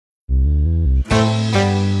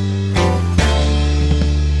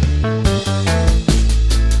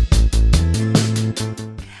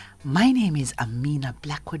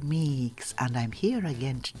Blackwood Meeks, and I'm here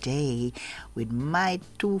again today with my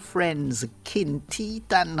two friends,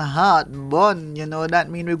 Kinteet and Heartbun. You know, that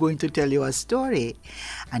means we're going to tell you a story.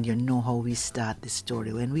 And you know how we start the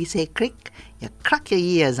story. When we say crick, you crack your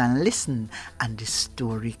ears and listen, and the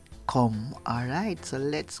story come. All right, so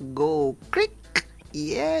let's go. Crick.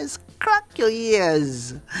 Yes, crack your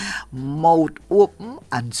ears. Mouth open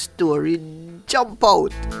and story jump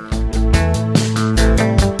out.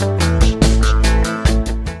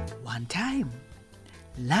 One time,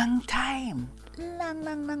 long time,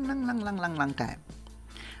 long time,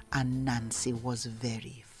 Ananse was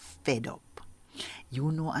very fed up.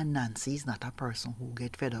 You know, Ananse is not a person who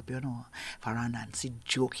get fed up, you know. For Ananse,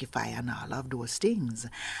 jokify and all of those things.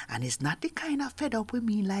 And it's not the kind of fed up we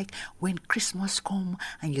mean like when Christmas come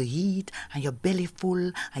and you eat and your belly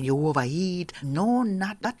full and you overeat. No,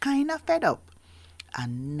 not that kind of fed up.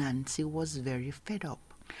 Ananse was very fed up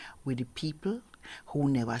with the people who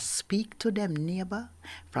never speak to them neighbor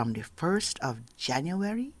from the 1st of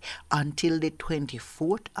January until the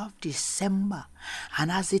 24th of December.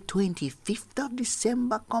 And as the 25th of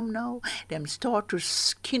December come now, them start to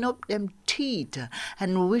skin up them teeth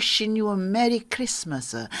and wishing you a Merry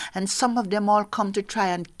Christmas. And some of them all come to try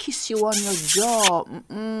and kiss you on your jaw.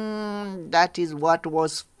 That is what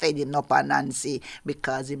was feeding up Ananse,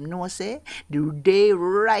 because him know say the day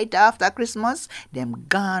right after Christmas, them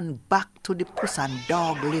gone back to the puss and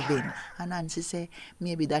dog living. Ananse say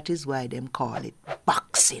maybe that is why them call it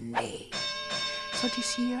Boxing Day. So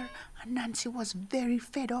this year, Ananse was very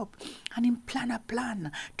fed up and him plan a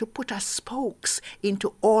plan to put a spokes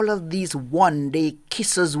into all of these one-day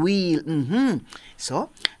kisses wheel. So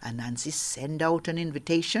Ananse send out an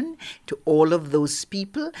invitation to all of those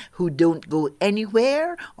people who don't go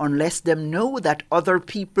anywhere unless them know that other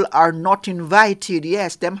people are not invited.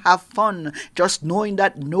 Yes, them have fun just knowing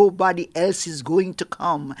that nobody else is going to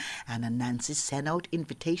come. And Ananse send out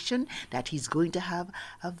invitation that he's going to have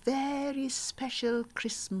a very special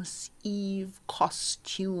Christmas Eve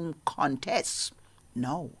costume contest.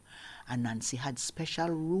 No, Ananse had special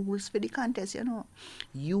rules for the contest, you know.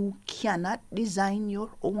 You cannot design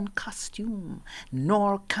your own costume,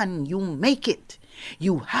 nor can you make it.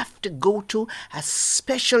 You have to go to a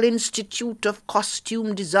special institute of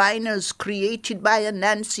costume designers created by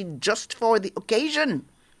Ananse just for the occasion.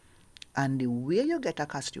 And the way you get a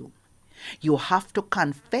costume, you have to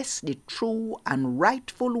confess the true and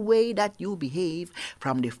rightful way that you behave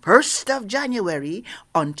from the 1st of January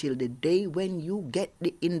until the day when you get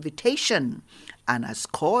the invitation. And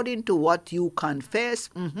according to what you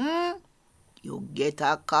confess, you get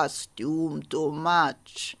a costume to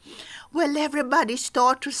match. Well, everybody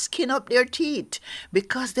start to skin up their teeth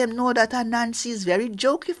because them know that Ananse is very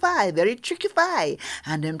jokify, very trickify.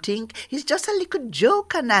 And them think it's just a little joke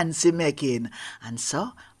Ananse making. And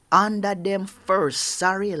so, under them first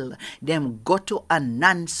sorrel, them go to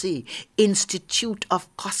Ananse Institute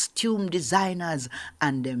of Costume Designers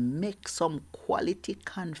and them make some quality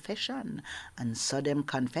confession. And so them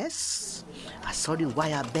confess, I saw the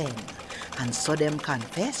wire bend. And so them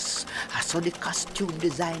confess, I saw the costume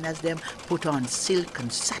designers them put on silk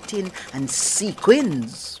and satin and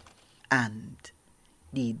sequins. And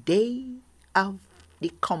the day of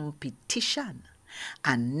the competition,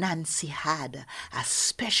 Ananse had a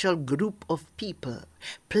special group of people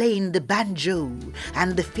playing the banjo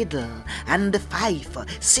and the fiddle and the fife,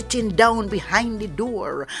 sitting down behind the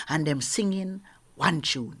door and them singing one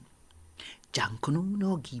tune. Jankunu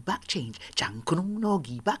no gi back change, Jankunu no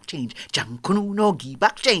gi back change, Jankunu no gi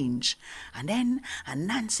back change. And then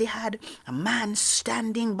Ananse had a man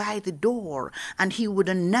standing by the door and he would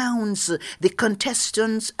announce the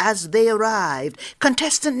contestants as they arrived.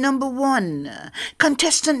 Contestant number 1,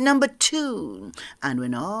 contestant number 2. And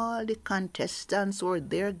when all the contestants were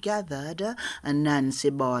there gathered,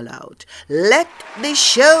 Ananse ball out, let the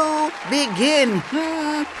show begin.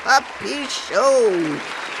 Puppy show.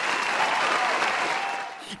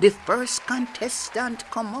 The first contestant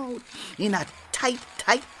come out in a tight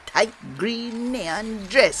green neon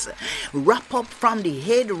dress, wrap up from the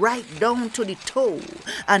head right down to the toe,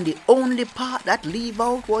 and the only part that leave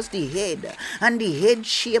out was the head, and the head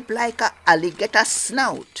shaped like a alligator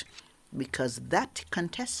snout, because that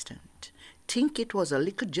contestant think it was a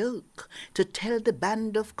little joke to tell the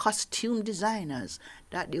band of costume designers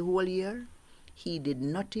that the whole year he did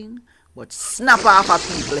nothing but snap off a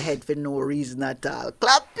people's head for no reason at all.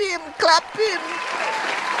 Clap him, clap him.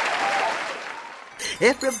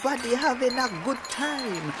 Everybody having a good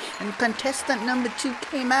time. And contestant number 2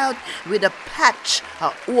 came out with a patch,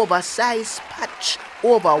 an oversized patch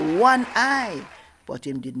over one eye. But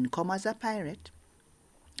him didn't come as a pirate.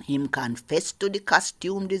 Him confessed to the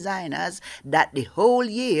costume designers that the whole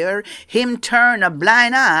year him turned a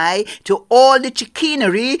blind eye to all the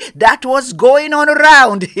chicanery that was going on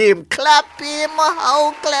around him. Clap him,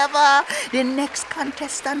 how clever. The next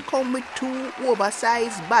contestant come with 2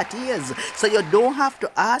 oversized bat ears, so you don't have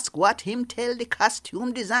to ask what him tell the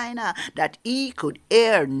costume designer, that he could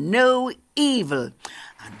air no evil.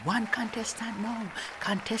 And one contestant now,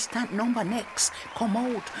 contestant number next, come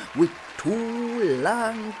out with 2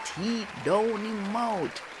 long teeth down his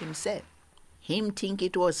mouth himself. Him think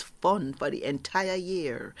it was fun for the entire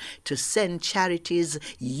year to send charities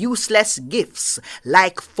useless gifts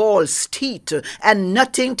like false teeth and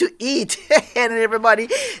nothing to eat. And everybody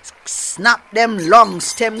snap them long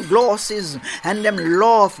stem glosses and them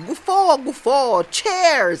laugh, guffaw,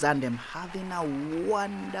 cheers, and them having a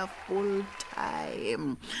wonderful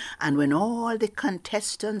time. And when all the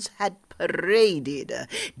contestants had paraded,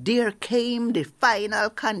 there came the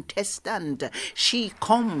final contestant. She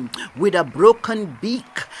come with a broken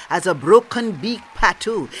beak, as a broken beak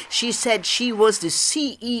patu. She said she was the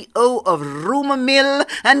CEO of Rumor Mill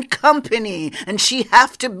and Company, and she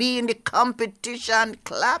have to be in the competition.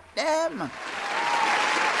 Clap them.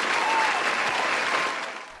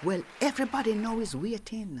 Well, everybody now is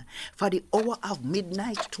waiting for the hour of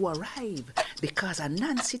midnight to arrive, because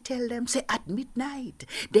Ananse tell them, say at midnight,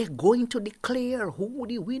 they're going to declare who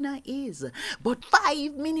the winner is. But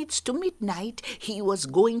 5 minutes to midnight, he was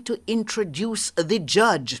going to introduce the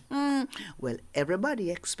judge. Well, everybody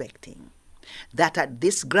expecting that at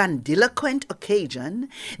this grandiloquent occasion,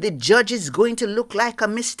 the judge is going to look like a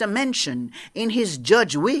Mr. Mention in his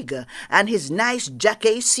judge wig and his nice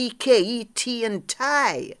jacket and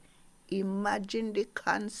tie. Imagine the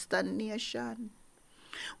consternation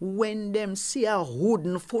when them see a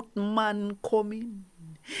wooden foot man coming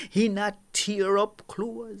in a tear-up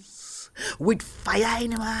clothes, with fire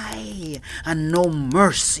in him eye and no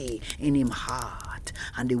mercy in him heart,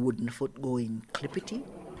 and the wooden foot going clippity,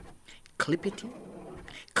 clippity,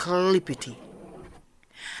 clippity.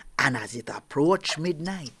 And as it approached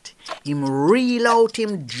midnight, him reel out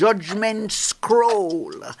him judgment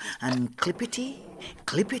scroll, and clippity,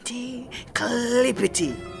 clippity,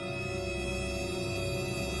 clippity.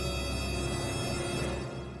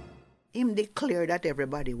 Him declared that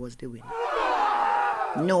everybody was the winner.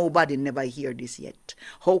 Nobody never hear this yet.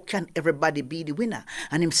 How can everybody be the winner?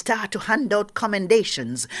 And him start to hand out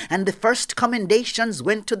commendations. And the first commendations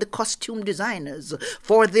went to the costume designers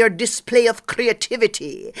for their display of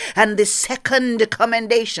creativity. And the second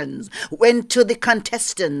commendations went to the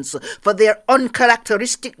contestants for their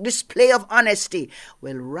uncharacteristic display of honesty.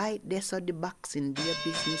 Well, right there so the boxing their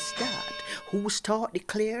business start. Who start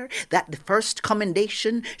declare that the first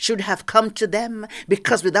commendation should have come to them,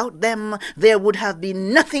 because without them there would have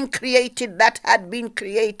been nothing created that had been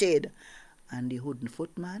created. And the wooden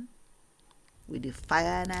footman, with the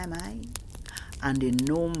fire in him eye and the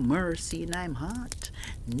no mercy in him heart,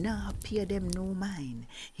 nah pay them no mind.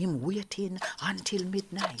 Him waiting until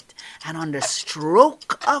midnight, and on the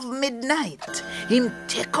stroke of midnight, him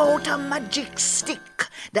take out a magic stick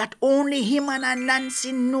that only him and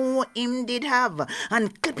Ananse know him did have,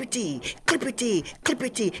 and clippity, clippity,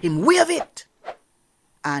 clippity, him wave it.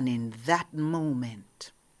 And in that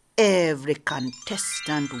moment, every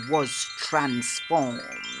contestant was transformed.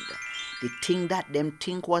 The thing that them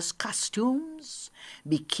think was costumes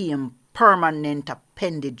became permanent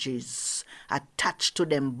appendages attached to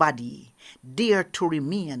them body, there to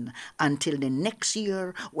remain until the next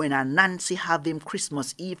year when Ananse have him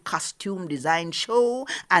Christmas Eve costume design show,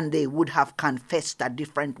 and they would have confessed a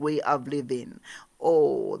different way of living.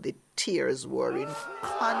 Oh, the tears were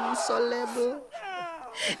inconsolable.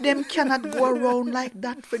 Them cannot go around like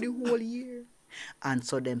that for the whole year. And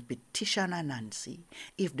so them petition Ananse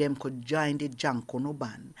if them could join the Jankono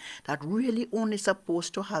band that really only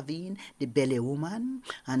supposed to have in the belly woman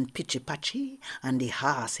and pitchy patchy and the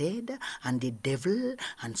horsehead and the devil,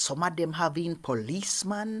 and some of them having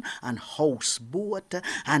policeman and houseboat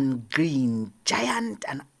and green giant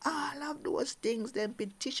and all of those things. Them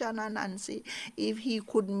petition Ananse if he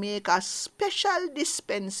could make a special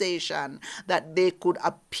dispensation that they could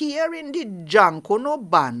appear in the Jankono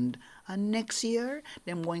band. And next year,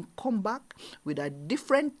 them going to come back with a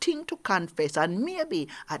different thing to confess. And maybe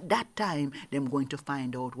at that time, them going to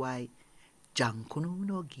find out why Jankono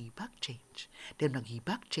no give back change. Them no give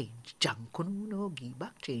back change. Jankono no give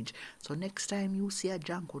back change. So next time you see a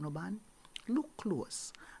Jankono band, look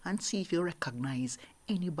close and see if you recognize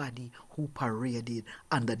anybody who paraded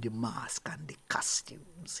under the mask and the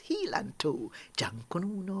costumes. Heel and toe,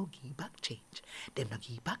 Jankunu no give back change. Them no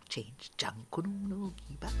give back change. Jankunu no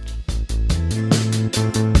give back change.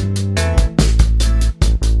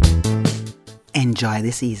 Enjoy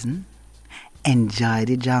the season. Enjoy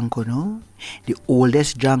the Jankunu. The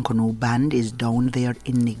oldest Jankunu band is down there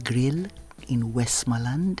in the grill in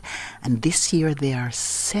Westmoreland, and this year they are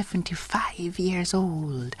 75 years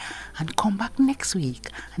old. And come back next week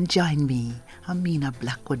and join me, Amina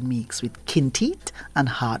Blackwood Meeks, with Kinteet and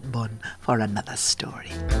Heartbun for another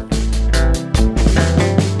story.